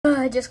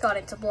I just got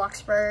into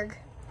Bloxburg.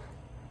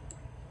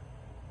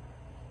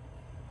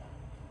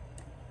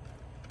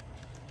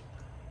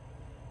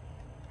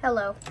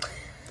 Hello.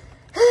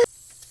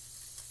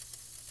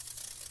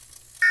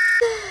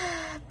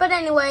 But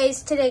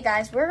anyways, today,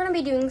 guys, we're going to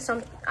be doing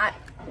some,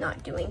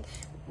 not doing,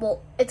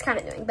 well, it's kind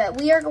of doing,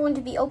 but we are going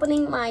to be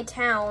opening my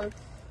town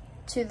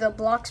to the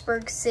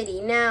Bloxburg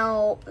city.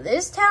 Now,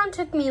 this town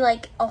took me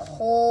like a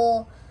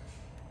whole,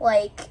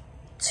 like,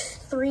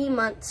 3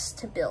 months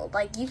to build.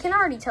 Like, you can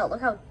already tell,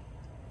 look how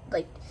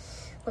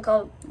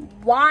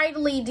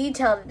widely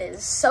detailed it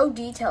is. So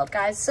detailed,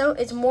 guys. So,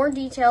 it's more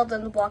detailed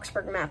than the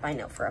Bloxburg map, I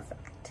know for a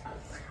fact.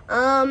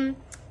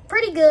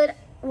 Pretty good.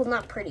 Well,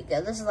 not pretty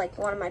good. This is like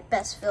one of my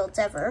best fields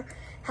ever.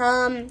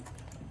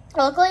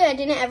 Luckily, I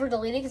didn't ever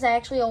delete it because I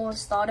actually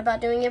almost thought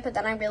about doing it, but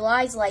then I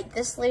realized, like,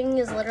 this thing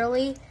is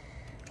literally,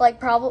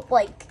 like,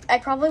 I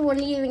probably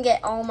wouldn't even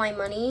get all my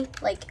money,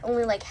 like,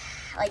 only, like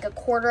a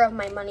quarter of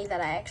my money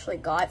that I actually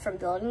got from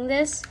building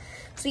this.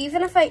 So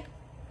even if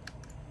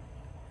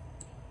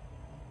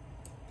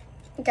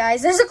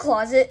guys, there's a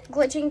closet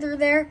glitching through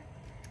there.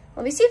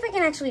 Let me see if I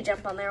can actually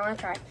jump on there. I want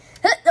to try.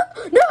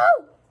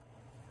 No!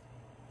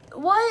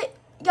 What?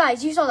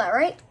 Guys, you saw that,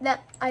 right?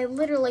 That I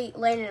literally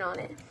landed on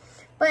it.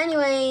 But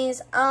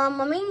anyways,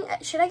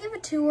 should I give a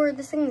tour?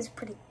 This thing is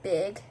pretty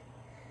big.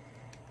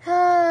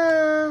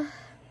 Alright,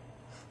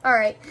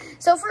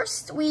 so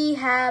first we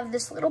have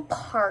this little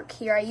park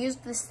here. I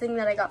used this thing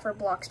that I got for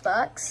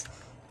Bloxburg.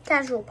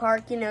 Casual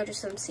park, you know,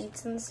 just some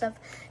seats and stuff.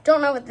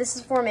 Don't know what this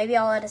is for. Maybe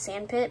I'll add a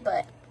sand pit,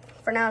 but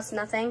for now it's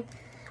nothing.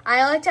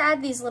 I like to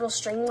add these little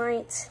string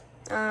lights.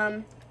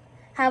 Have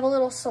a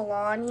little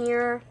salon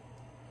here.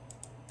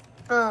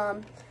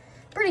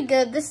 Pretty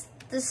good. This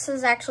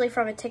is actually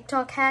from a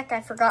TikTok hack.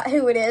 I forgot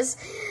who it is.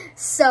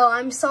 So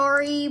I'm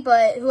sorry,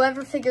 but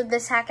whoever figured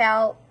this hack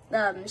out,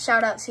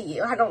 shout out to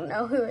you. I don't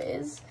know who it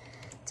is,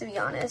 to be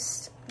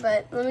honest.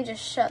 But let me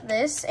just shut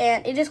this.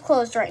 And it is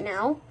closed right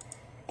now.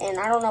 And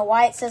I don't know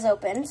why it says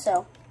open,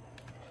 so.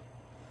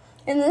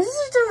 And this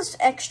is just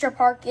extra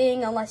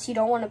parking unless you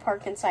don't want to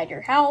park inside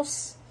your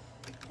house.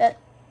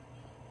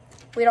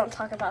 We don't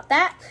talk about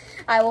that.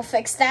 I will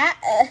fix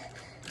that.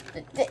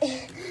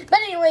 But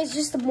anyways,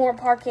 just more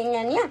parking,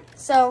 and yeah.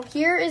 So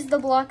here is the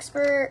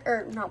Bloxburg,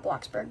 or not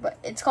Bloxburg, but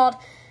it's called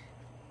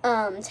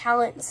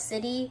Talent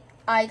City.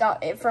 I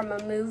got it from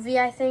a movie,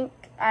 I think.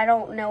 I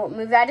don't know what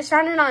movie. I just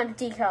found it on a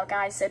decal,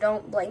 guys, so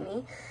don't blame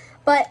me.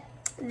 But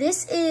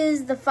this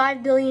is the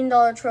 $5 billion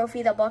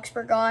trophy that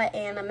Bloxburg got,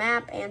 and a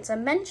map and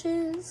some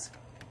benches.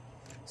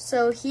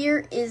 So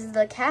here is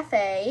the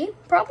cafe.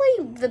 Probably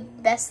the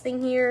best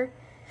thing here.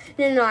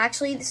 No,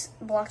 actually, this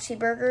Bloxy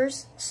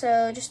Burgers.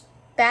 So just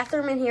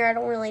bathroom in here. I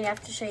don't really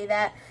have to show you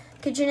that.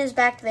 Kitchen is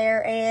back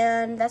there,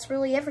 and that's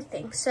really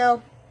everything.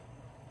 So,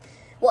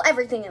 well,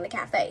 everything in the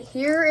cafe.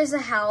 Here is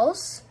a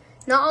house.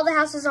 Not all the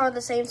houses are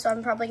the same, so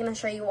I'm probably going to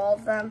show you all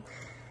of them.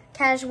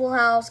 Casual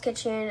house,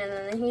 kitchen,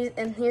 and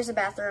then here's a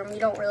bathroom. You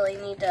don't really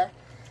need to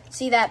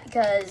see that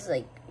because,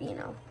 like, you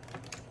know,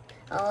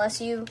 unless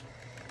you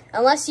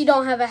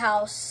don't have a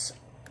house,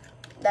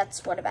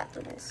 that's what a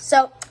bathroom is.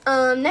 So,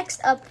 next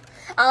up,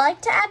 I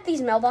like to add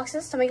these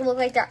mailboxes to make it look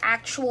like they're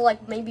actual,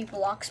 like, maybe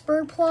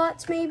Bloxburg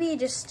plots, maybe.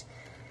 Just,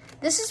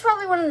 this is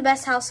probably one of the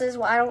best houses.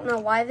 Well, I don't know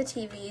why the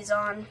TV's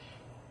on.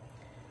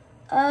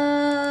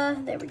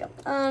 There we go.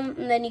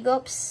 And then you go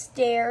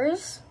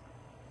upstairs,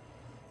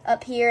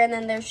 up here, and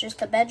then there's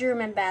just a bedroom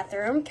and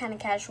bathroom, kind of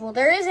casual.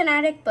 There is an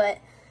attic, but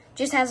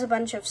just has a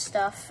bunch of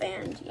stuff,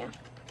 and yeah.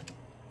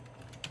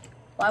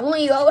 Why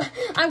won't you go?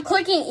 I'm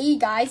clicking E,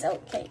 guys.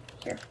 Okay,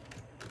 here.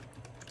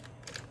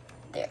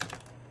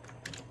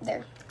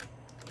 There.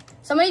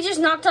 Somebody just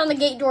knocked on the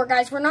gate door,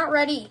 guys. We're not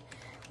ready.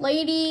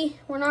 Lady,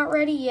 we're not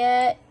ready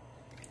yet.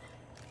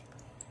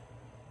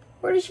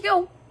 Where did she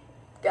go?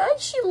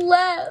 Guys, she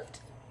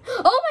left.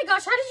 Oh my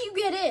gosh, how did you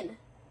get in?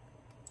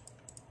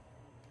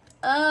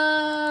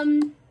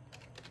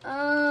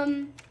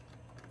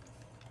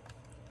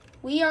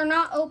 We are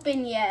not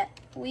open yet.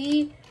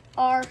 We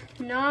are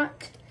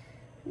not.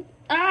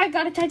 I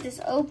gotta type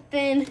this.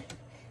 Open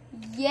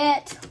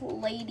yet,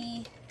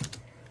 lady.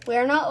 We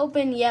are not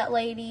open yet,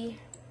 lady.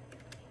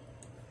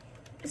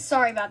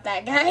 Sorry about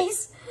that,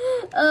 guys.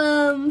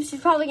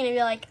 She's probably gonna be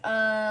like,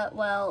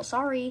 well,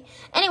 sorry.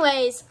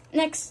 Anyways,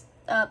 next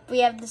up, we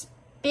have this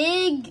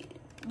big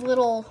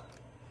little,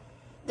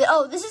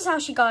 oh, this is how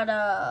she got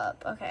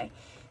up. Okay.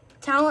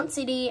 Talent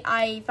City.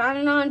 I found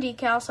it on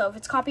decal, so if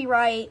it's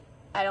copyright,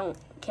 I don't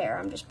care.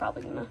 I'm just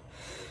probably gonna.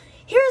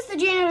 Here's the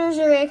janitor's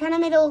area. Kind of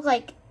made it look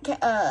like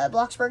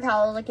Bloxburg,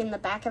 how like in the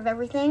back of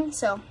everything.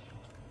 So,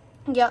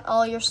 you got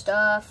all your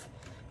stuff.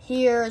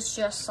 Here is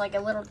just like a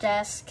little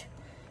desk.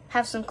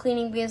 Have some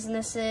cleaning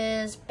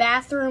businesses.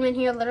 Bathroom in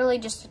here, literally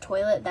just a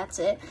toilet. That's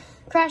it.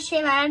 Crash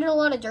can. I added a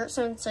lot of dirt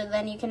so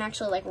then you can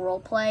actually like role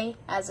play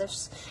as if,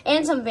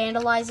 and some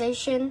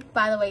vandalization.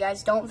 By the way,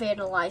 guys, don't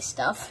vandalize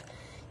stuff.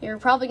 You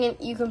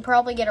can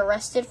probably get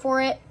arrested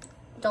for it.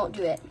 Don't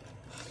do it.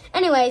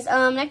 Anyways,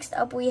 next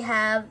up we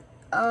have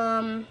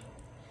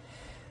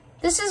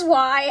This is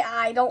why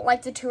I don't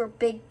like to tour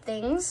big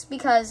things,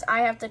 because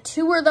I have to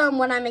tour them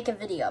when I make a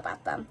video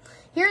about them.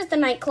 Here's the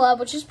nightclub,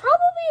 which is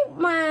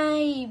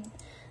probably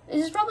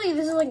this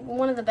is like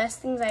one of the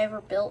best things I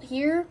ever built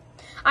here.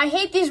 I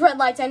hate these red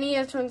lights. I need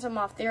to turn them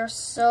off. They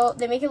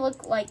make it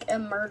look like a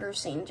murder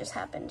scene just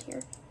happened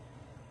here.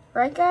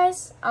 Right,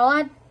 guys?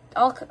 I'll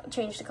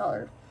change the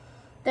color.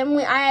 Then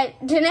I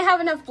didn't have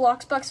enough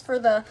Bloxburg for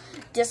the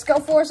disco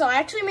floor, so I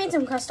actually made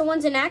some custom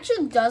ones, and it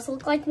actually does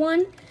look like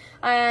one.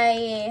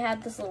 I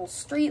had this little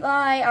street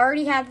light. I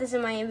already had this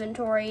in my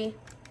inventory,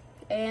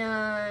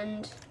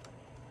 and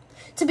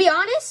to be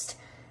honest,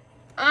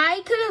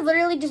 I could have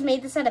literally just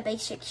made this out of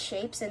basic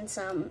shapes in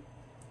some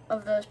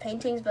of those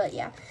paintings, but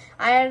yeah.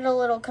 I added a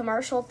little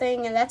commercial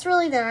thing, and that's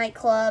really the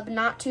nightclub,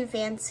 not too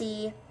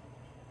fancy.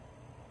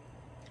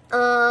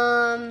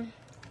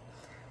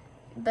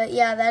 But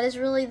yeah, that is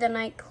really the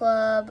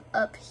nightclub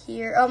up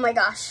here. Oh my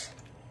gosh.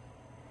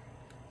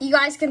 You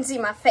guys can see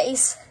my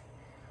face.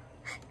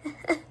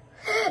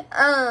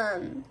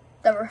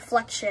 The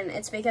reflection,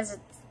 it's because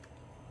it's,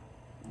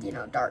 you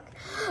know, dark.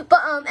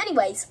 But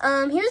anyways,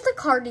 here's the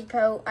car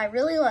depot. I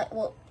really like,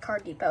 well, car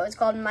depot. It's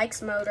called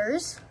Mike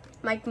Motors.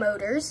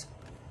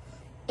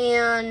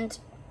 And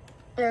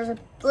there's a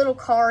little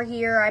car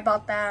here. I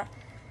bought that.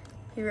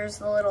 Here's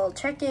the little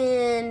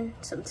check-in,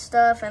 some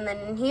stuff, and then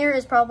in here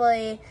is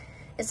probably,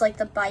 it's like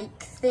the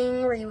bike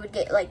thing where you would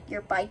get like your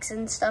bikes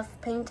and stuff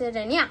painted,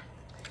 and yeah,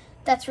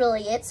 that's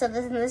really it. So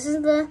this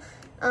is the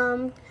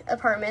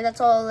apartment. That's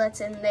all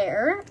that's in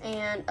there.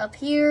 And up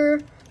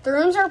here, the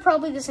rooms are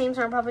probably the same,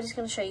 so I'm probably just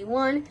gonna show you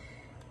one.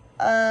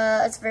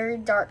 It's very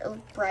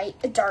bright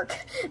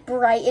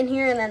in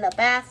here, and then the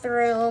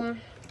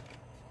bathroom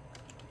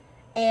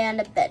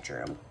and a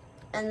bedroom,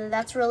 and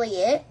that's really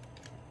it.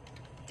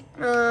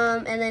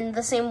 And then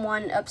the same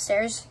one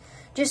upstairs,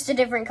 just a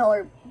different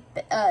color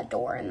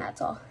door, and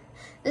that's all.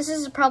 This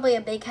is probably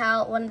a big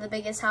house, one of the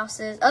biggest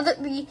houses.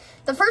 The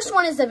first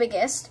one is the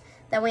biggest.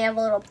 Then we have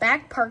a little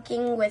back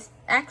parking with,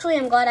 actually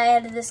I'm glad I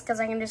added this because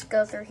I can just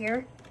go through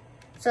here.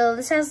 So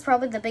this has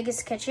probably the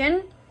biggest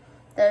kitchen.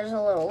 There's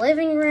a little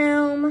living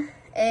room,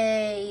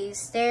 a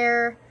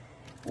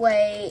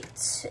stairway,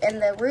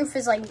 and the roof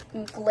is like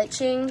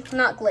glitching.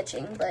 Not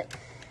glitching, but,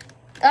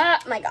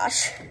 my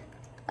gosh.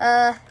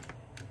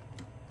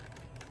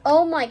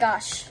 Oh my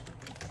gosh.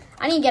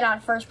 I need to get out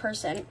of first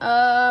person.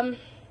 Oh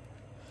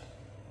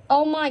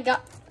my god.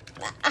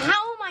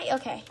 How am I?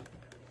 Okay.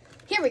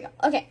 Here we go.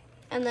 Okay.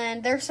 And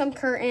then there's some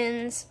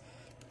curtains.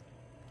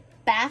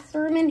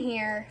 Bathroom in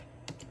here.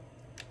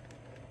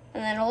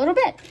 And then a little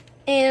bit.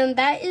 And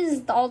that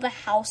is all the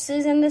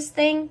houses in this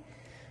thing.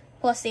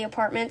 Plus the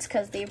apartments,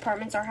 because the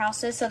apartments are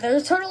houses. So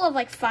there's a total of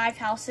like 5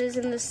 houses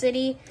in the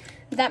city.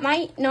 That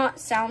might not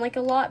sound like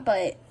a lot,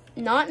 but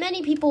not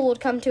many people would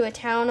come to a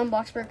town in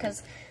Bloxburg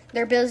because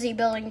they're busy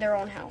building their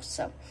own house.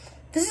 So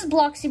this is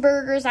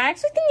Bloxburgers. I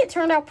actually think it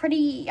turned out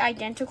pretty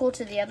identical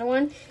to the other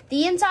one.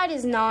 The inside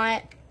is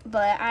not,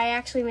 but I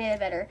actually made it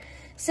better.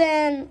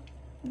 So,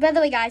 by the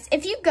way, guys,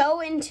 if you go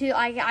into,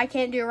 I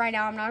can't do it right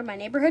now, I'm not in my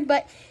neighborhood,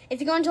 but if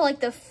you go into like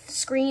the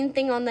screen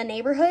thing on the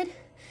neighborhood,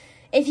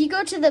 if you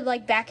go to the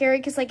like back area,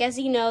 because like as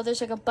you know,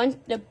 there's like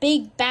a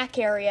big back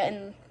area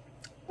in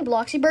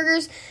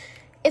Bloxburgers.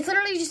 It's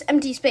literally just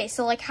empty space.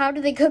 So like, how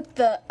do they cook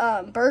the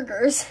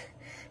burgers?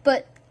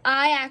 But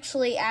I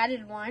actually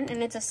added one,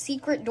 and it's a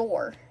secret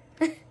door.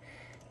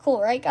 Cool,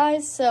 right,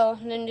 guys? So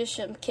then just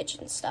some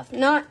kitchen stuff.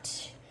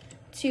 Not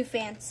too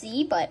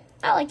fancy, but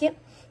I like it.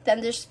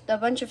 Then there's a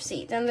bunch of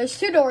seats. And there's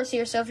 2 doors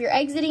here, so if you're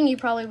exiting, you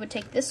probably would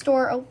take this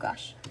door. Oh,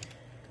 gosh.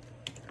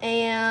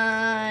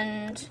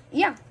 And,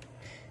 yeah.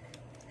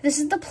 This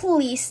is the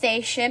police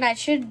station. I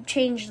should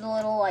change the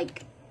little,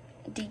 like,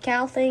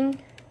 decal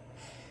thing.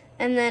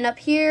 And then up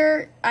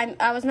here,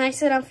 I was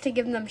nice enough to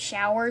give them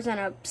showers and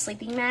a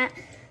sleeping mat.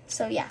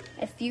 So, yeah.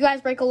 If you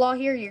guys break a law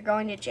here, you're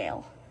going to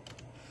jail.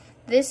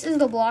 This is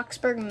the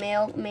Bloxburg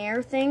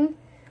mayor thing.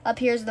 Up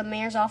here is the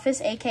mayor's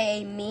office,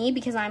 a.k.a. me,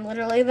 because I'm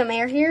literally the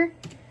mayor here.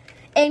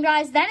 And,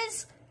 guys, that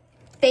is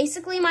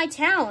basically my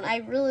town. I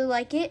really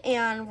like it,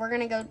 and we're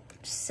going to go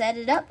set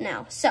it up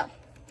now. So,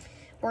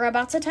 we're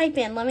about to type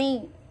in. Let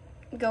me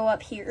go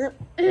up here.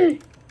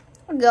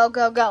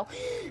 Go.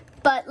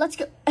 But let's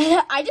go.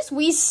 I just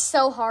wheezed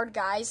so hard,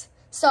 guys.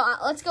 So,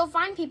 let's go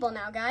find people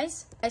now,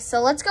 guys.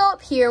 So, let's go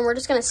up here, and we're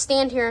just going to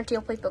stand here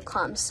until people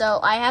come. So,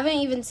 I haven't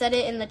even said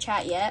it in the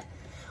chat yet.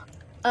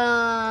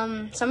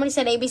 Somebody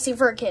said ABC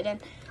for a kid,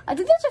 and I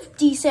think there's a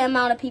decent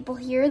amount of people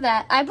here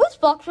that I wish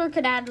Bloxburg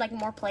could add like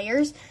more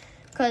players,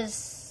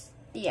 because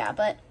yeah,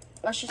 but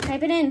let's just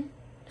type it in.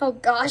 Oh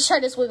gosh, I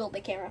just wiggled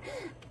the camera.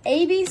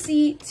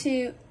 ABC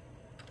to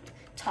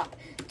top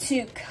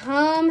to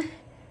come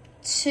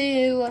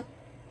to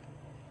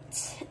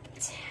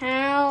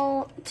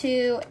town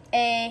to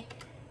a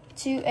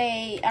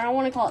I don't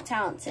want to call it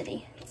town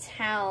city,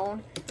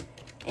 town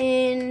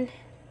in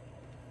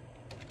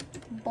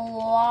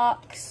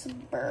Bloxburg.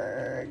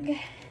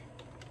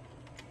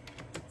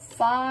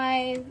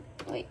 5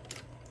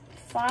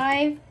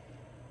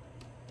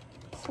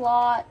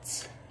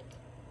 plot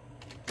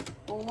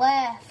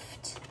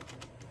left.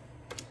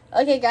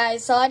 Okay,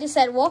 guys, so I just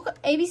said, welcome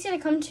ABC to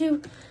come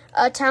to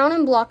a town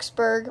in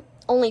Bloxburg.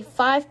 Only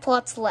 5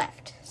 plots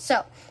left.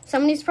 So,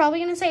 somebody's probably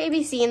going to say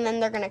ABC, and then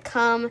they're going to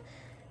come.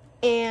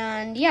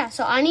 And, yeah,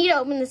 so I need to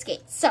open this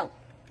gate. So,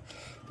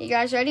 you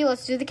guys ready?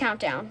 Let's do the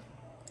countdown.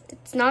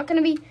 It's not going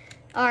to be...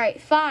 All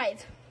right,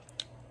 5,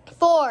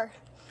 4,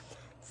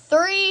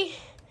 3,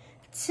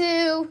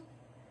 2,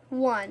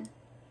 1.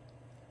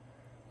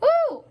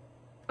 Woo!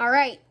 All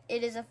right,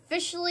 it is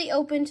officially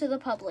open to the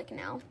public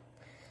now.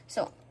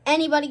 So,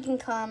 anybody can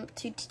come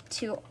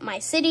to my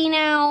city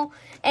now.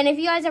 And if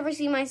you guys ever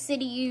see my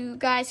city, you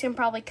guys can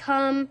probably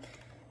come.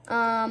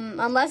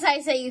 Unless I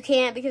say you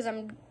can't, because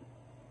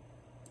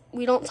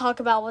we don't talk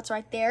about what's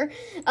right there.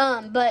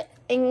 But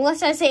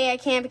unless I say I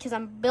can't, because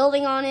I'm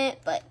building on it.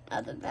 But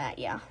other than that,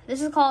 yeah.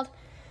 This is called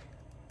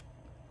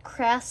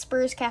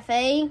Crasper's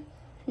Cafe.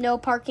 No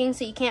parking,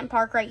 so you can't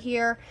park right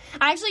here.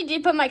 I actually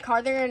did put my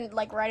car there and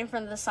like right in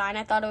front of the sign.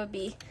 I thought it would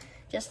be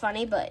just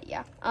funny, but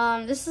yeah.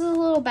 This is a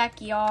little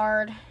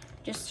backyard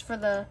just for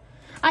the...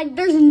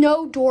 there's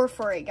no door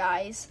for it,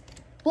 guys.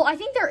 Well, I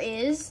think there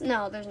is.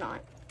 No, there's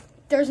not.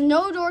 There's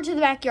no door to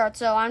the backyard,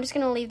 so I'm just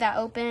going to leave that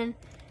open.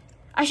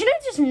 I should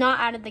have just not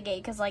added the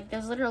gate because, like,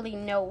 there's literally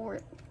no,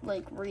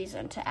 like,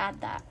 reason to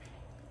add that.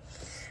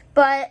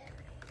 But,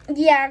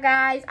 yeah,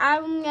 guys,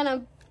 I'm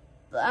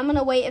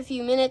gonna wait a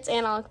few minutes,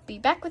 and I'll be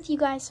back with you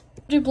guys.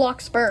 Do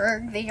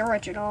Bloxburg, the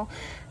original.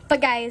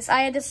 But, guys,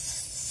 I had to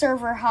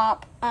server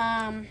hop.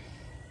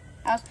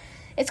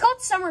 It's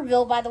called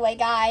Somerville, by the way,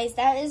 guys.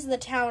 That is the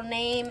town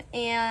name,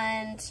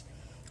 and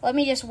let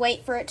me just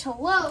wait for it to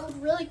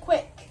load really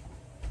quick.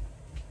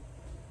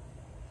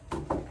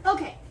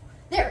 Okay,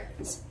 there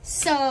it is.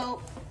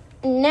 So,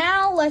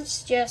 now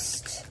let's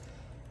just...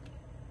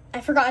 I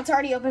forgot, it's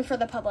already open for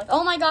the public.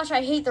 Oh my gosh,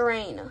 I hate the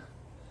rain.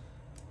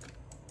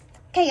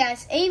 Okay,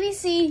 guys,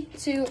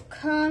 ABC to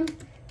come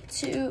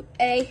to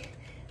a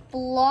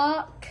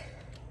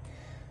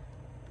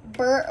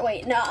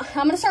wait, no, I'm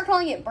going to start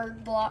calling it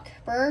Berg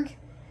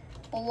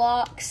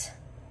Blocks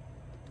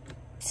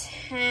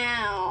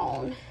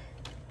Town.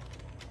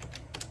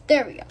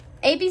 There we go.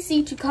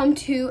 ABC to come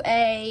to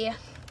a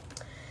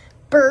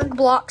Berg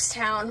Blocks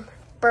Town.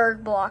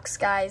 Berg Blocks,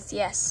 guys.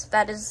 Yes,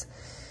 that is...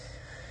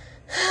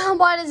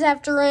 Why does it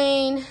have to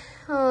rain?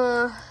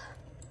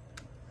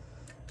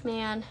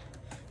 Man.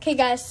 Okay,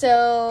 guys,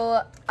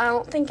 so I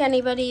don't think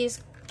anybody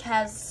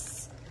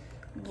has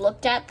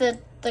looked at the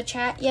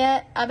chat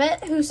yet. I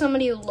bet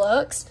somebody who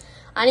looks.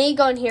 I need to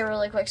go in here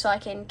really quick so I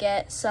can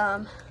get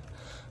some...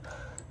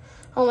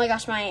 Oh my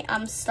gosh,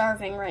 I'm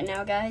starving right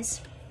now,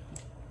 guys.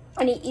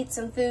 I need to eat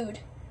some food.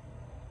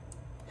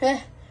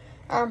 There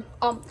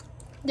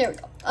we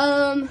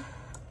go.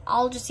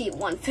 I'll just eat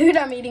one food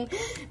I'm eating.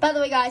 By the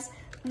way, guys,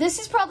 this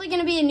is probably going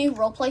to be a new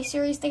roleplay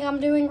series thing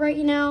I'm doing right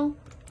now.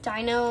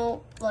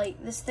 Dino,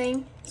 like this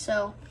thing.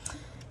 So,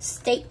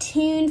 stay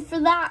tuned for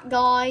that,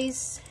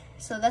 guys.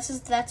 So,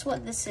 that's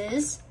what this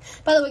is.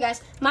 By the way,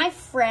 guys, my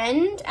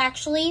friend,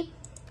 actually,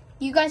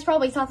 you guys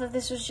probably thought that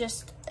this was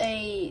just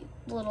a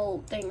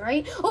little thing,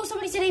 right? Oh,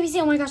 somebody said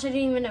ABC. Oh my gosh, I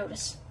didn't even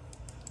notice.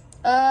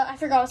 I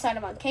forgot what side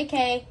I'm on.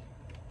 KK.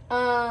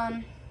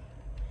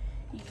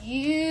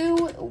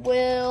 You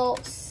will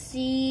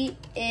see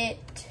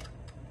it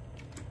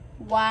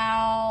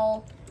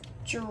while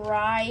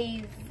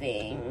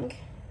driving.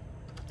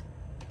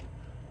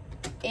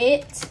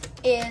 It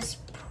is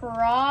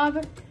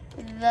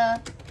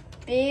the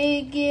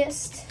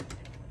biggest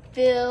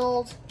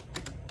build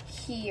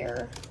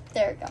here.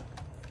 There we go.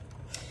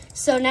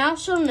 So now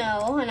she'll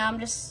know, and I'm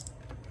just,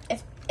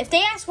 if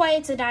they ask why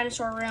it's a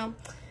dinosaur room,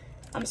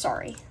 I'm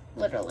sorry.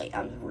 Literally,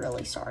 I'm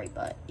really sorry,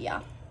 but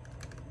yeah.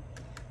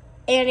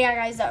 And yeah,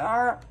 guys,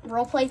 our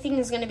roleplay thing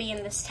is going to be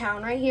in this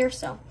town right here,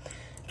 so.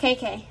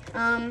 KK.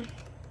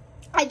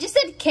 I just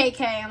said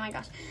KK, oh my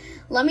gosh.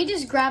 Let me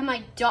just grab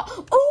my dog.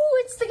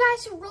 Oh, it's the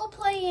guys who role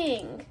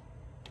playing.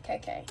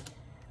 KK.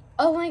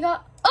 Oh my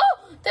god. Oh,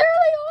 there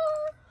they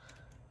are.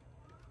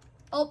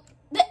 Oh,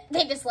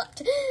 they just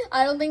left.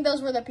 I don't think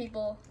those were the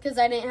people because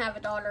I didn't have a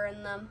daughter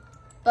in them.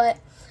 But,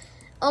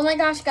 oh my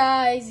gosh,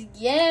 guys.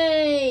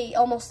 Yay.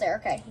 Almost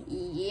there. Okay.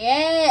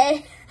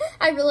 Yay.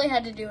 I really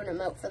had to do an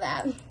emote for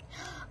that.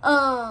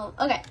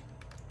 Okay.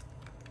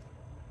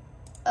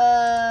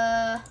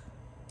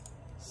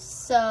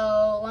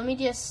 So, let me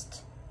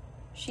just...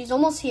 She's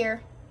almost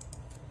here.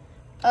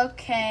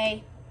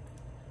 Okay.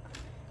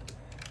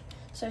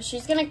 So,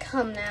 she's gonna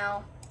come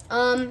now.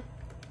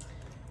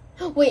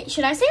 Wait,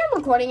 should I say I'm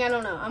recording? I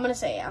don't know. I'm gonna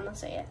say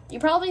it. You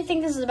probably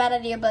think this is a bad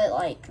idea, but,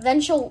 like,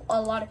 then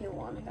a lot of people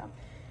want to come.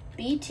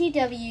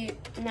 BTW...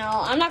 No,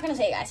 I'm not gonna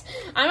say it, guys.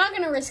 I'm not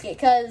gonna risk it,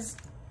 because,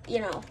 you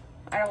know,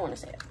 I don't want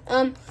to say it.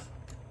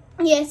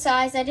 Yes,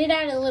 guys, I did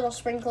add a little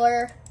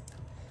sprinkler.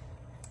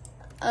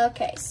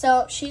 Okay,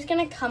 so she's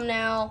gonna come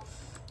now,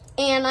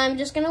 and I'm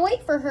just gonna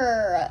wait for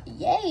her.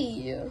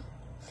 Yay!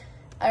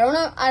 I don't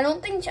know. I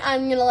don't think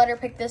I'm gonna let her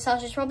pick this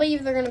house. She's probably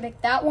either gonna pick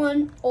that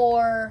one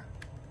or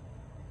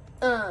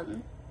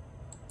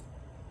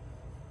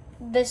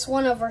this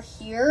one over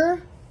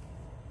here.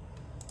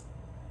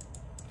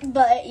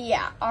 But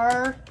yeah,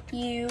 are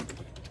you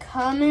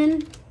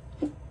coming?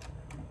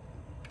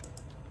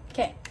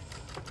 Okay.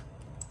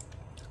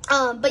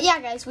 But yeah,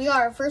 guys, we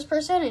are our first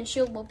person, and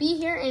she will be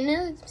here in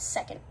a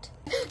second.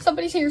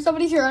 Somebody's here.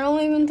 Somebody's here. I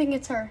don't even think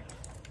it's her.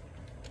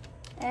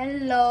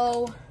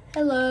 Hello.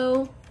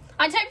 Hello.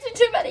 I typed in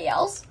too many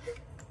else.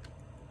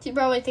 She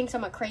probably thinks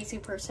I'm a crazy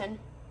person.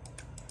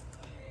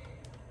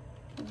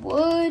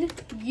 Would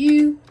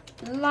you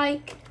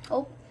like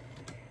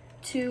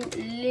to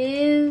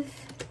live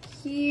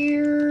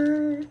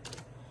here?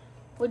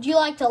 Would you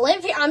like to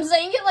live here? I'm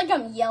saying it like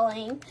I'm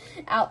yelling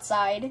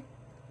outside.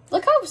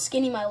 Look how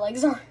skinny my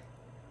legs are.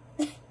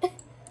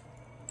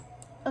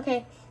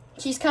 Okay,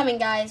 she's coming,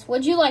 guys.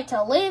 Would you like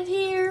to live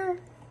here?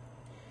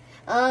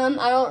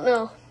 I don't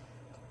know.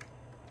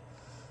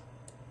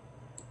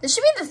 This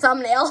should be the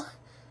thumbnail.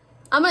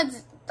 I'm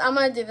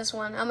gonna do this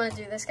one. I'm gonna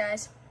do this,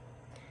 guys.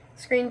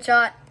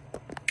 Screenshot.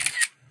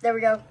 There we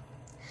go.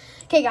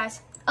 Okay,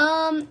 guys.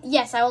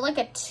 Yes, I would like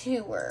a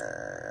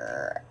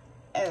tour.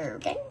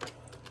 Okay.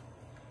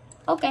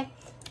 Okay.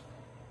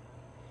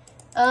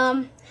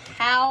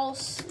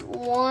 House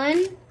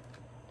 1.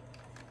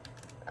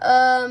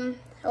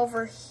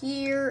 Over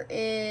here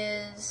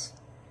is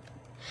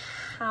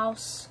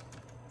house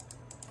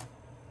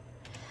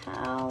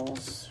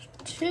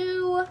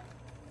 2.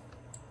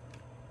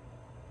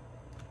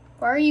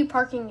 Where are you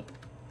parking?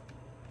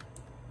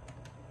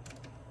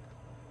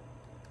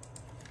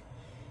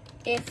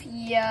 If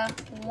you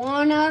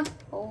wanna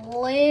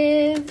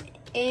live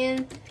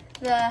in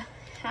the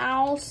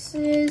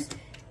houses,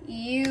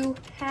 you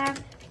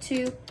have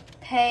to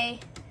pay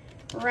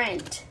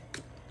rent.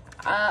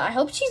 I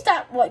hope she's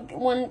that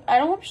one. I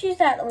don't hope she's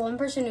that one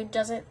person who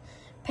doesn't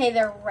pay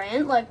their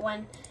rent, like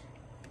when,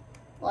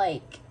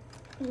 like,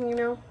 you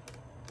know.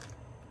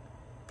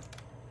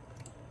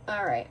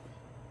 All right.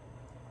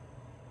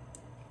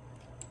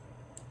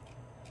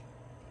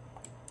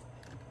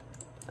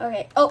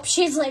 Okay. Oh,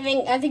 she's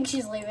leaving. I think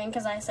she's leaving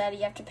because I said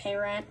you have to pay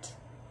rent.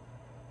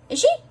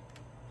 Is she?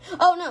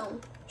 Oh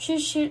no,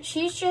 she's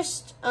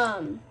just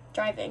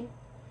driving.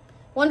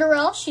 Wonder where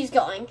else she's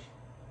going.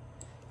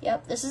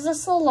 Yep, this is a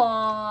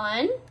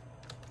salon.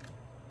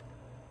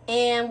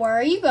 And where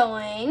are you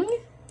going?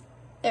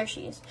 There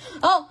she is.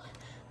 Oh,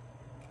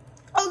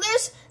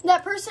 there's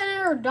that person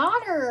and her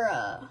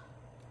daughter.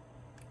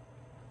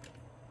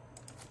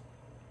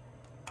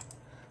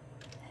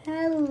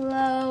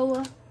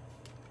 Hello.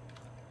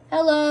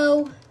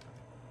 Hello.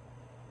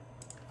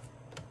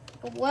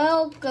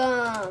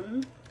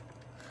 Welcome.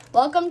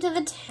 Welcome to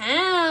the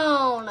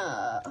town.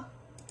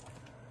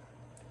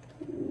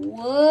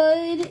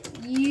 Would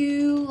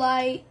you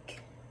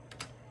like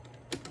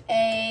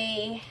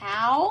a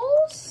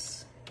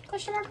house?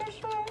 Question mark,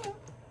 question mark.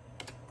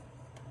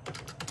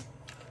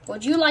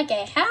 Would you like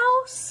a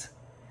house?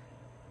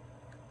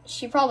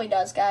 She probably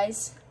does,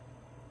 guys.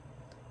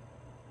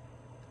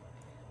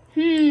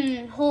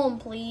 Home,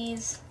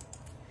 please.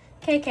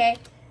 Okay.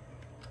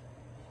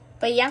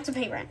 But you have to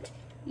pay rent.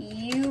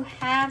 You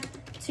have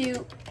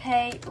to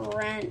pay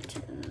rent,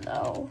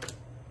 though.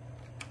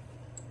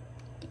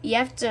 You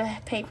have to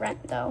pay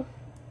rent, though.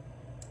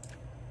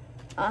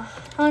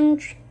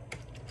 100.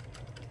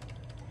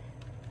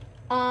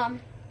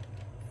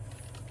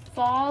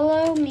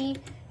 Follow me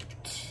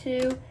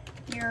to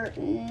your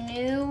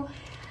new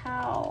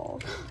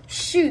house.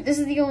 Shoot, this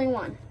is the only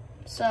one.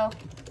 So,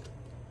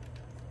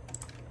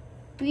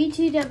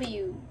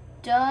 BTW,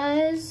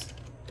 does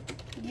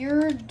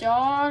your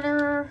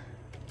daughter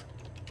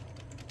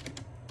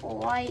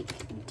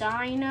like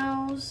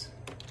dinos?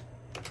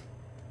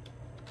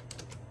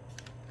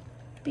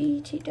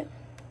 BTW.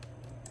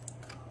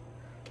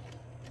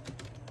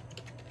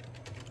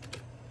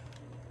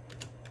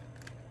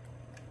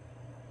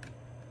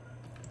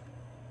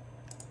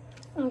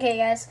 Okay,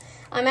 guys.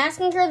 I'm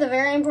asking her the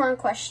very important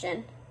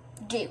question.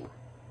 Do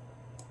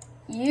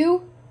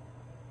you?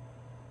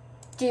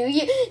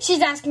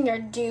 She's asking her,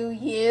 do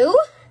you?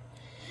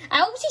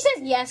 I hope she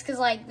says yes, because,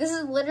 like, this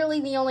is literally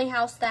the only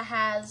house that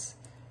has,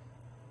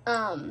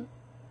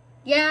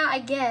 yeah, I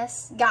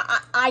guess.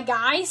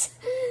 Guys.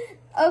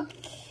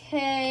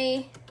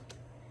 Okay.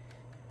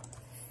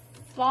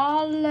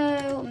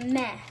 Follow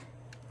me.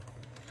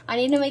 I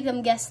need to make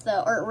them guess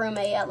the room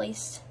A at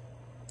least.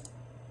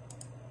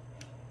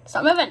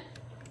 Stop moving.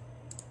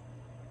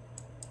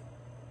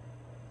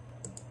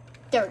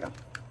 There we go.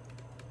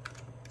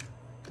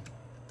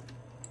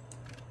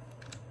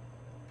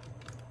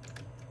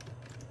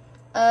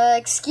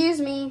 Excuse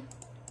me.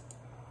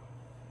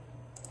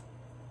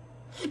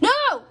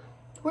 No!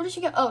 Where did she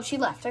go? Oh, she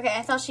left. Okay,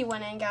 I thought she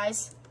went in,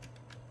 guys.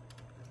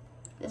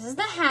 This is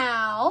the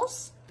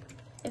house.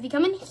 If you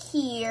come in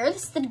here,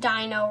 this is the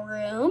dino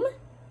room.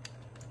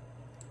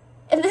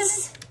 And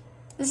this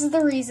is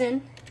the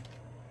reason.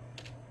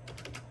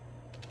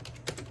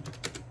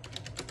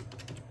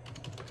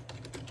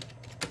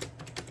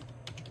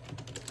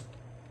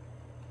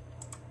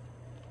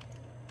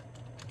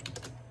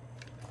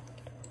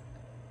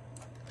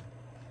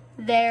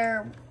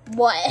 There,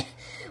 what?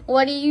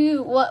 What do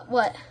you,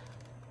 what?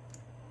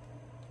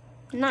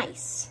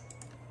 Nice.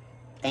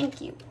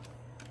 Thank you.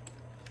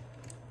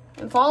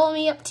 And follow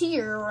me up to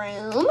your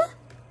room.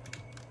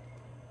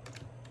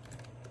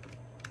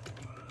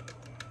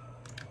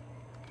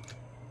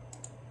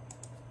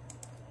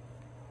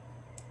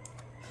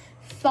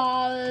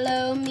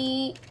 Follow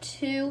me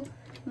to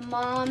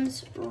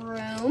Mom's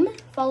room.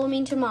 Follow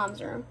me to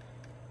Mom's room.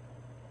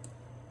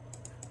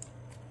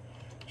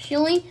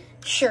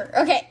 Sure.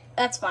 Okay,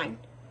 that's fine.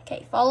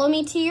 Okay, follow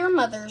me to your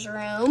mother's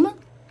room.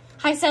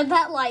 I said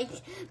that like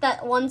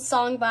that one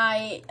song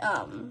by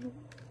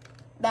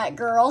that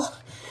girl.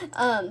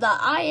 The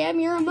I Am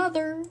Your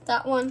Mother.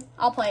 That one.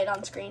 I'll play it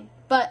on screen.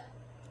 But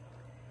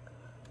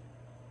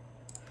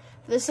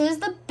this is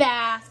the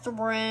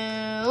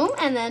bathroom.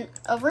 And then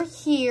over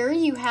here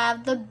you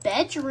have the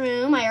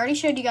bedroom. I already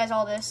showed you guys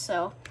all this,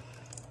 so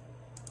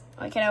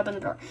I can't open the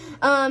door.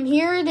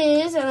 Here it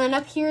is, and then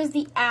up here is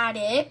the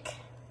attic.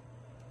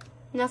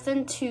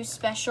 Nothing too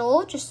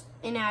special, just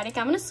an attic.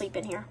 I'm gonna sleep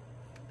in here.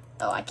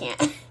 Oh, I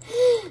can't.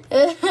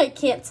 I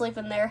can't sleep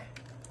in there.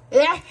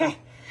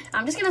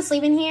 I'm just gonna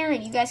sleep in here,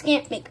 and you guys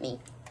can't make me.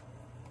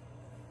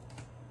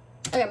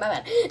 Okay,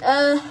 my bad.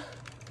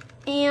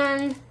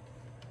 And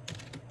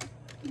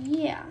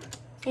yeah.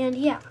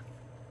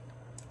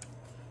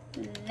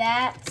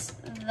 That's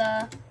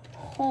the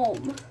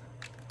home.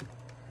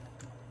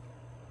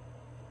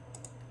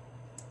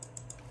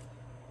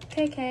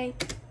 Okay.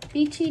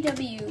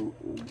 BTW,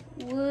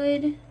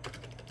 would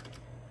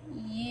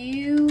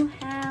you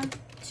have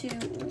to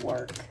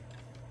work?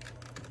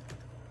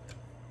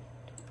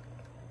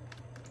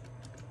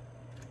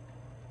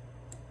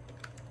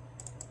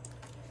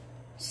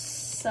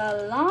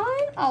 Salon?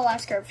 I'll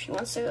ask her if she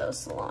wants to go to the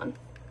salon.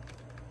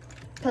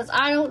 Because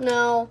I don't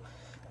know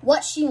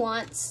what she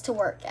wants to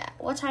work at.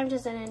 What time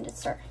does it end? It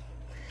start?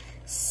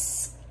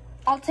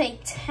 I'll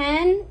take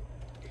 10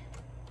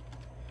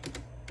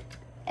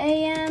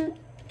 a.m.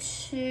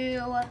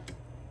 to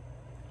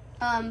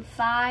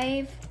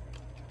 5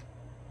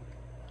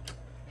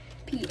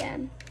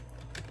 p.m.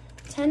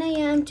 10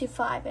 a.m. to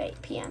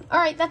 5 p.m. All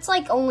right, that's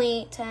like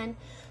only 10.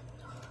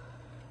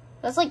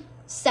 That's like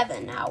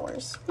 7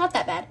 hours. Not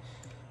that bad.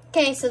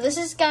 Okay, so this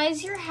is,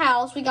 guys, your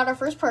house. We got our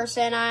first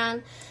person,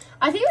 and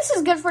I think this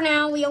is good for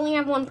now. We only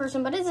have one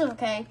person, but it's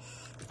okay.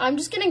 I'm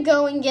just going to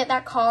go and get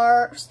that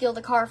car, steal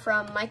the car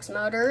from Mike's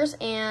Motors,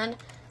 and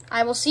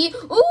I will see.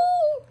 Ooh,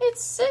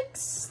 it's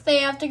 6. They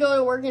have to go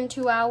to work in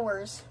 2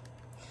 hours.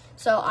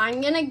 So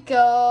I'm going to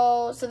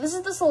go. So this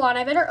is the salon.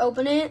 I better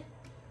open it.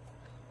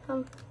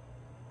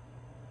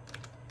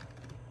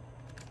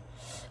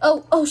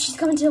 Oh, she's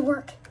coming to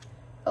work.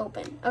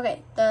 Open.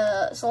 Okay,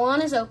 the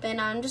salon is open.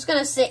 I'm just going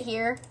to sit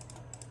here.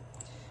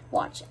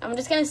 Watch. I'm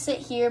just going to sit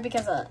here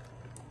because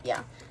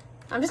yeah.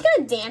 I'm just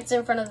going to dance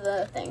in front of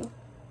the thing.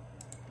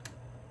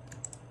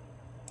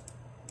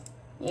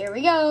 Here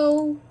we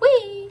go.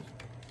 Wee.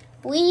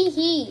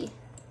 Wee-hee.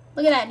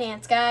 Look at that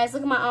dance, guys.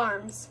 Look at my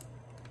arms.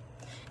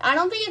 I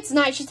don't think it's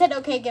night. She said,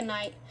 okay, good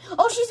night.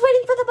 Oh, she's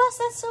waiting for the bus.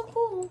 That's so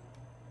cool.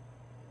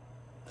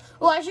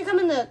 Oh, I should come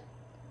in the...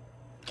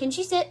 Can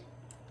she sit?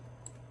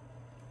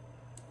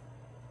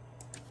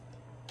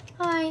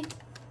 Hi.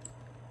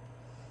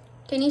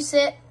 Can you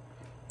sit?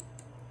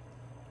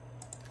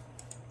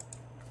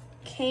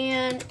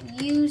 Can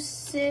you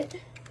sit?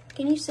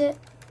 Can you sit?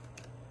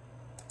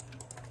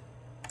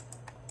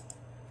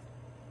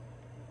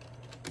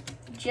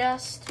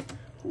 Just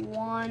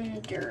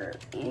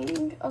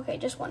wondering. Okay,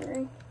 just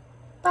wondering.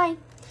 Bye.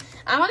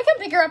 I want to come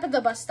pick her up at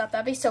the bus stop.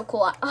 That'd be so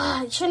cool.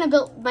 I shouldn't have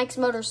built Mike's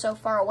Motors so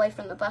far away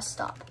from the bus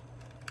stop.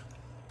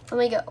 Let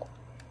me go.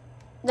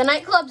 The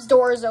nightclub's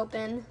door is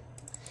open.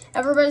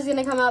 Everybody's going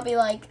to come out and be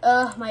like,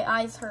 ugh, my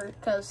eyes hurt.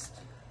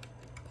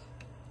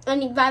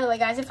 And by the way,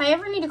 guys, if I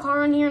ever need a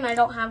car on here and I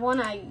don't have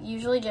one, I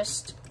usually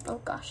just,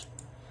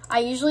 I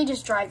usually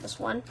just drive this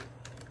one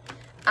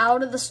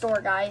out of the store,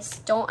 guys.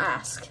 Don't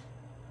ask.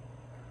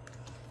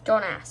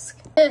 Don't ask.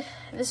 Ugh,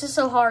 this is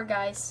so hard,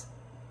 guys.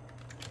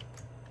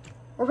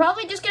 We're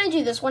probably just going to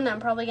do this one.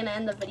 I'm probably going to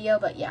end the video,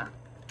 but yeah.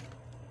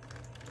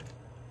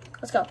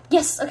 Let's go.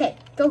 Yes, okay.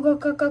 Go, go,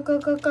 go, go, go,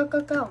 go, go,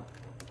 go, go.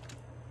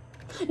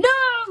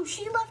 No!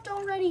 She left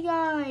already,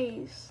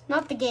 guys.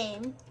 Not the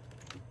game.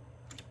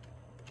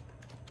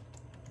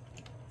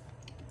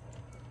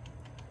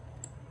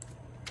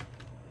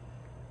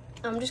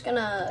 I'm just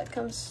gonna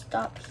come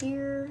stop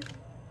here.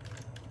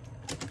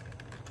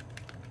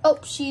 Oh,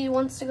 she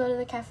wants to go to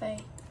the cafe.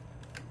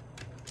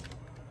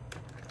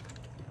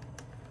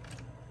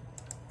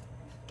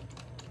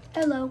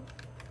 Hello.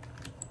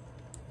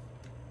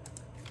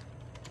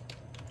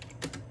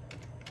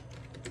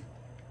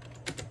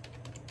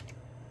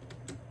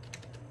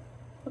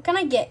 What can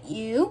I get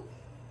you?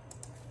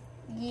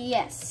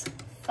 Yes,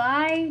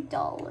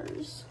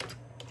 $5.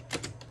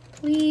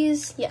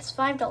 Please. Yes,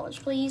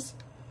 $5, please.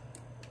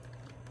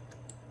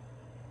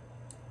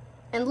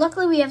 And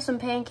luckily we have some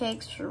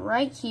pancakes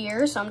right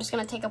here, so I'm just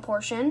going to take a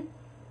portion.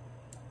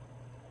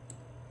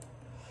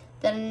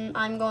 Then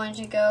I'm going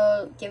to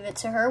go give it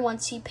to her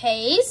once he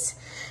pays.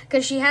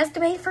 Because she has to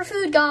pay for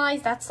food,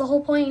 guys. That's the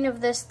whole point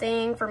of this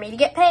thing, for me to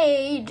get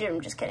paid.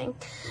 I'm just kidding.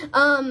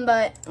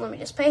 But let me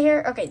just pay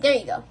her. Okay, there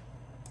you go.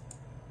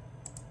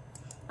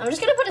 I'm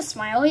just going to put a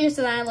smile here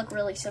so that I look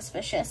really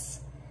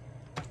suspicious.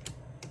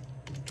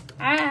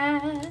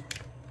 Ah.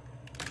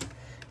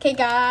 Okay,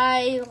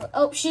 guys.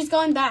 Oh, she's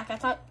going back. I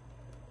thought...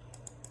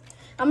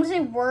 I'm going to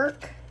say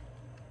work.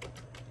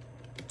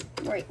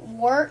 Wait,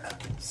 work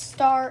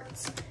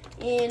starts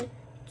in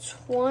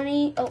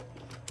 20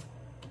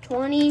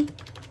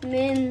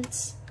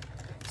 minutes.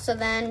 So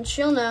then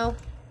she'll know.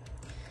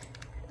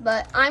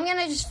 But I'm going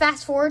to just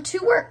fast forward to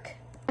work.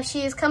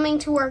 She is coming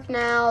to work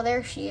now.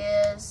 There she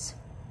is.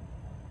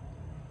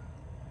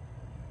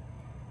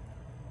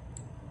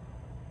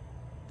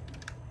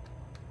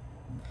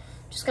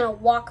 Just gonna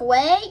walk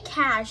away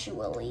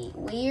casually.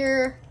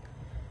 We're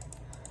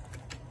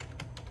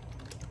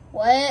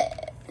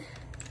what?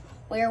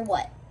 We're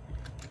what?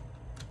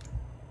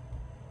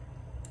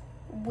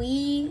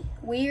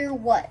 We're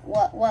what?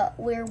 What?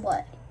 We're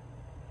what?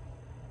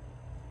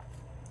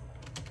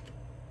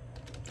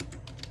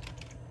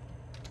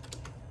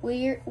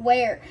 We're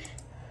where?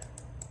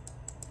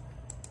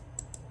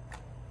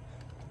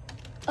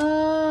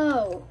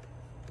 Oh,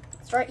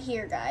 it's right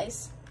here,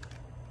 guys.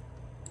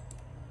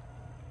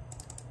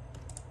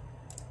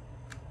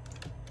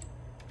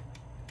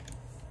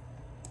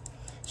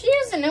 She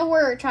doesn't know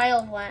where her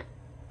child went.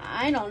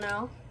 I don't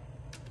know.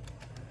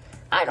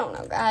 I don't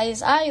know,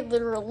 guys. I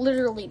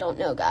literally don't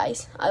know,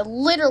 guys. I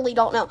literally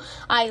don't know.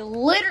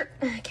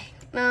 Okay.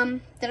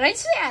 Did I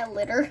say I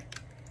litter?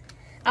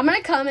 I'm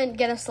gonna come and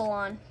get a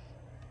salon.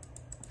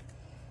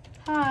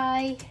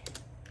 Hi.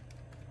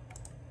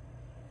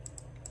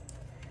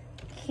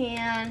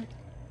 Can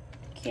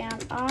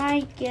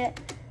I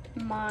get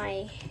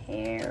my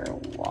hair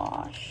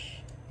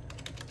washed?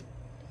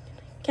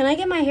 Can I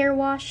get my hair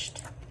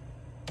washed?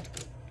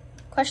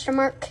 Question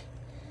mark.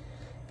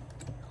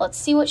 Let's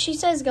see what she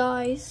says,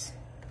 guys.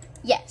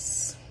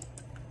 Yes.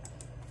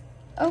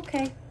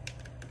 Okay.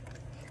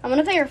 I'm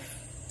gonna pay her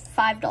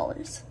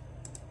 $5.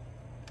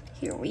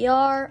 Here we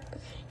are.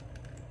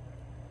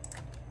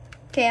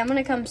 Okay, I'm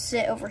gonna come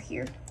sit over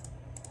here.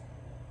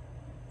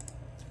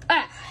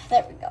 Ah,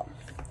 there we go.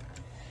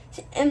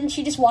 And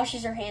she just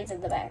washes her hands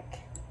in the back.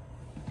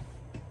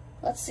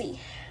 Let's see.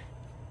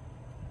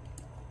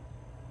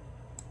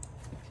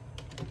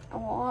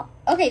 Oh,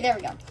 okay, there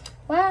we go.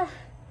 Wow.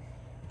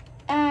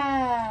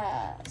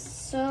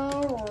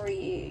 So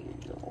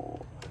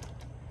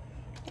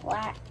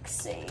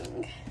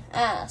relaxing.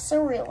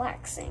 So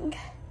relaxing.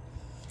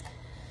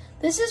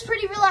 This is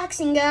pretty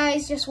relaxing,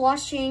 guys. Just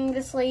watching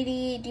this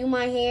lady do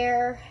my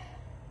hair.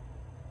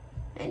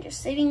 And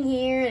just sitting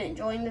here and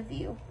enjoying the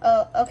view.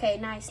 Oh, okay,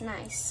 nice.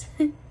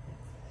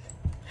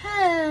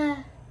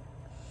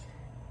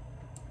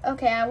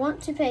 Okay, I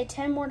want to pay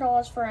 $10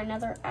 more for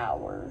another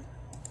hour.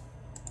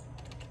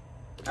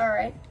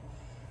 Alright.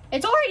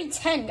 It's already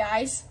 10,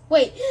 guys.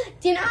 Wait,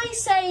 didn't I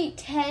say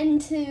 10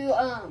 to,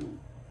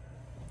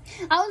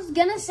 I was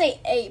gonna say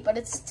 8, but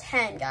it's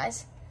 10,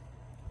 guys.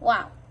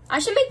 Wow. I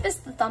should make this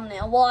the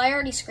thumbnail. Well, I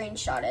already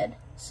screenshotted,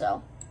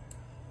 so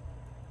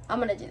I'm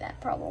gonna do that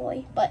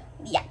probably, but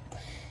yeah.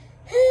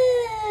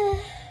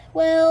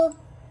 Well,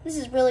 this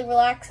is really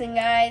relaxing,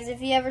 guys,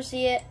 if you ever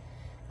see it.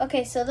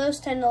 Okay, so those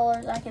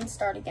 $10, I can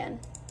start again.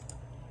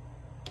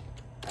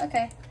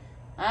 Okay.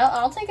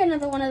 I'll take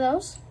another one of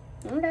those.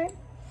 Okay.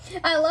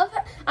 I love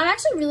it. I'm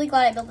actually really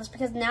glad I built this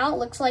because now it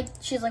looks like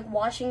she's like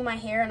washing my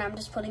hair and I'm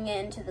just putting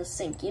it into the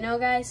sink, you know,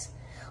 guys?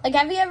 Like,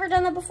 have you ever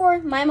done that before?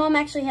 My mom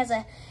actually has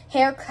a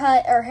hair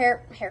place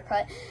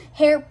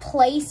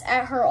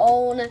at her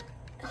own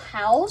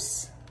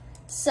house.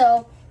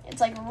 So it's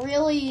like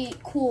really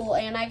cool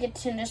and I get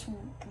to just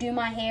do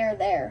my hair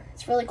there.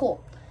 It's really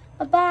cool.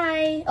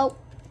 Bye-bye. Oh.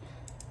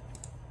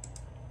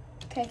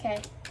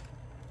 Okay.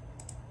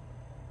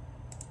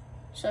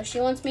 So she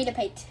wants me to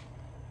pay.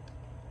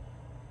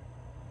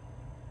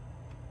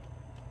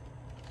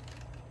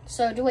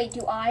 So do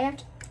I have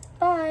to?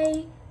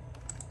 Bye.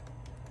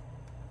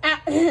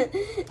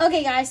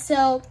 Okay, guys.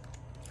 So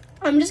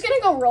I'm just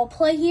gonna go role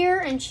play here,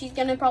 and she's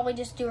gonna probably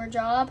just do her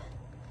job.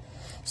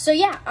 So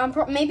yeah,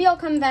 maybe I'll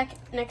come back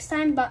next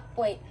time. But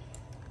wait,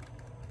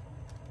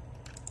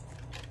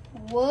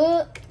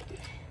 would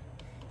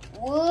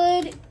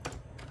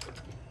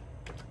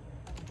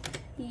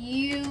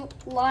you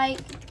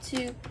like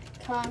to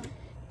come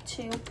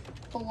to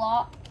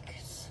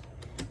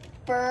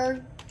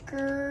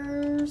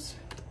Bloxburgers?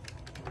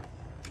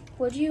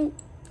 Would you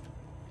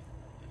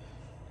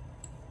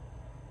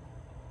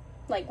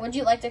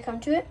like to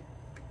come to it?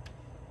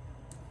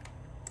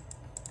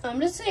 I'm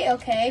gonna say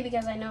okay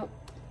because I know.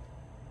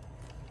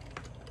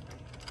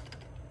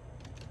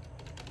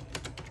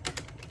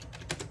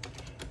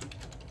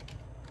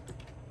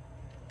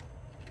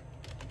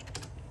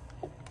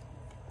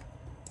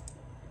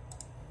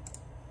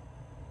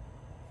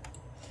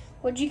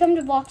 Would you come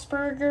to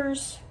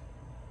Bloxburgers?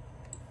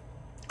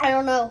 I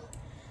don't know.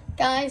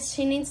 Guys,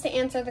 she needs to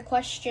answer the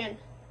question.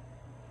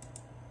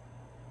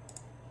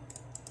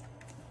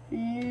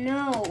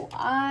 No,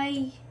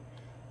 I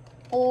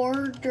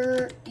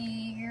order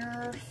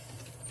your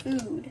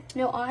food.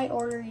 No, I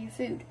order your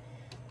food.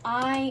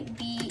 I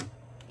be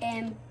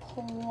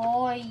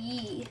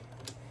employee.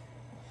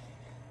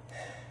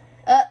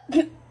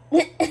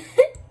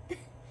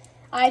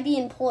 I be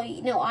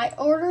employee. No, I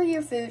order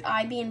your food.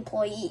 I be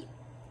employee.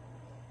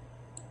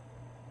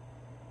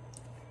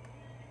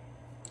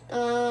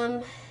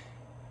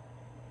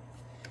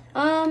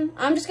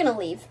 I'm just gonna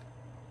leave.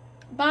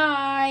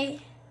 Bye.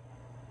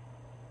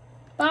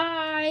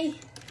 Bye.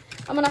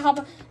 I'm gonna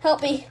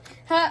help me.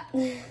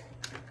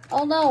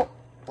 Oh no.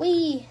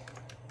 Wee.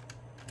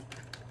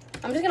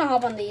 I'm just gonna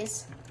hop on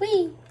these.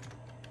 Wee.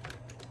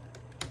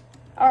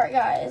 Alright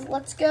guys,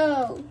 let's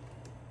go.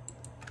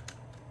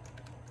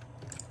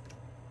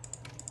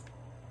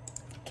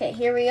 Okay,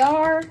 here we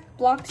are.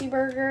 Bloxy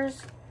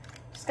Burgers.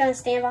 Just gonna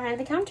stand behind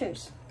the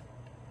counters.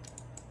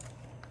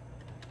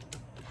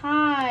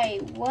 Hi,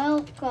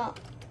 welcome.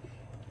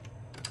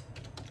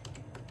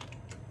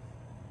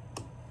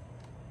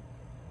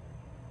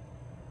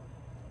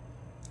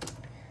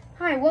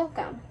 Hi,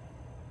 welcome.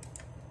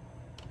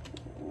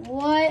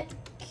 What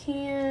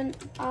can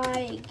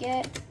I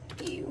get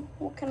you?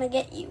 What can I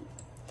get you?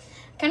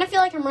 I kind of feel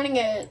like I'm running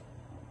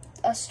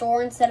a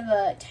store instead of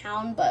a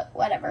town, but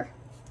whatever.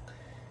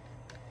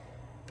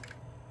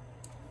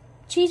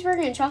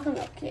 Cheeseburger and chocolate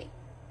milk cake.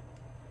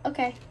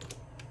 Okay.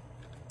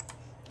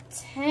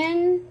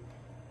 10.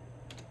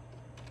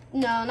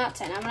 No, not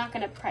 10. I'm not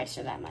going to price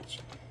her that much.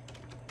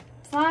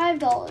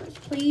 $5,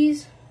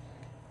 please.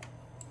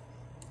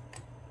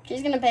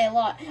 She's going to pay a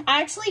lot.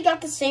 I actually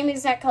got the same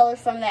exact color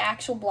from the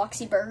actual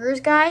Bloxy Burgers,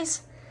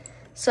 guys.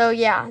 So,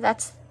 yeah,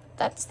 that's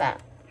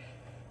that.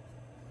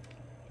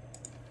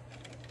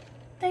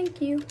 Thank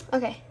you.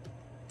 Okay.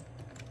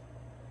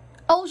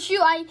 Oh,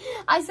 shoot.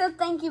 I said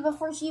thank you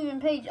before she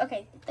even paid.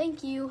 Okay,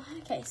 thank you.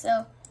 Okay,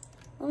 so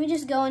let me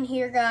just go in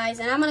here, guys.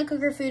 And I'm going to cook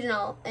her food and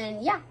all.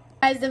 And, yeah.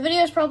 Guys, the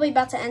video is probably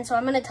about to end, so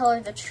I'm going to tell her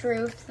the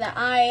truth that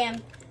I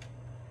am...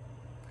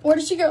 Where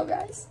did she go,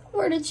 guys?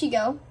 Where did she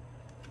go?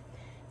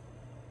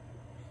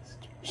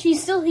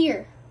 She's still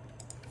here.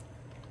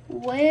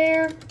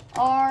 Where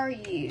are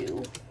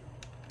you?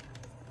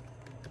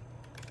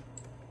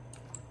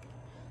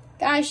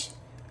 Guys,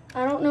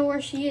 I don't know where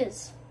she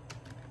is.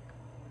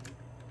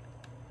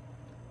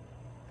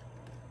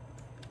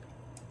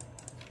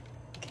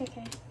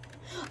 Okay.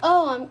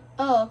 Oh,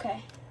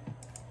 okay.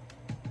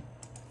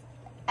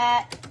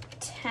 At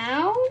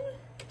town?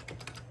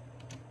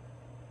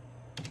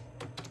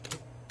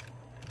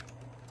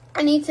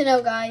 I need to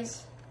know,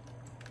 guys.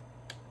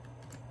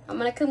 I'm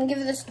gonna come give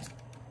this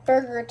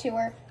burger to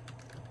her.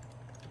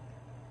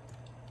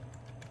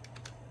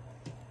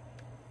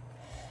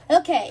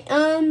 Okay,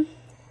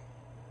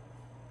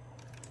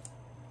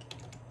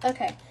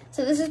 okay.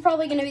 So this is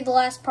probably gonna be the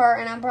last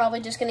part, and I'm probably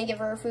just gonna give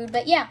her her food,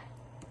 but yeah.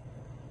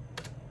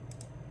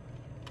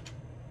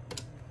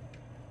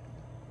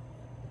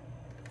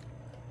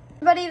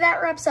 Everybody,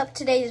 that wraps up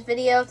today's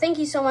video. Thank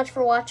you so much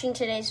for watching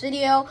today's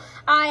video.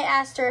 I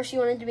asked her if she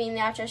wanted to be in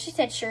the outro. She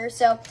said sure,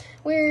 so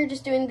we're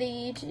just doing the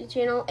YouTube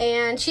channel,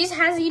 and she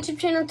has a YouTube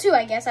channel too,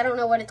 I guess. I don't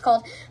know what it's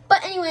called.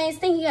 But anyways,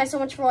 thank you guys so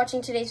much for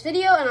watching today's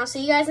video, and I'll see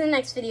you guys in the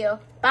next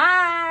video.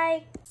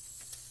 Bye!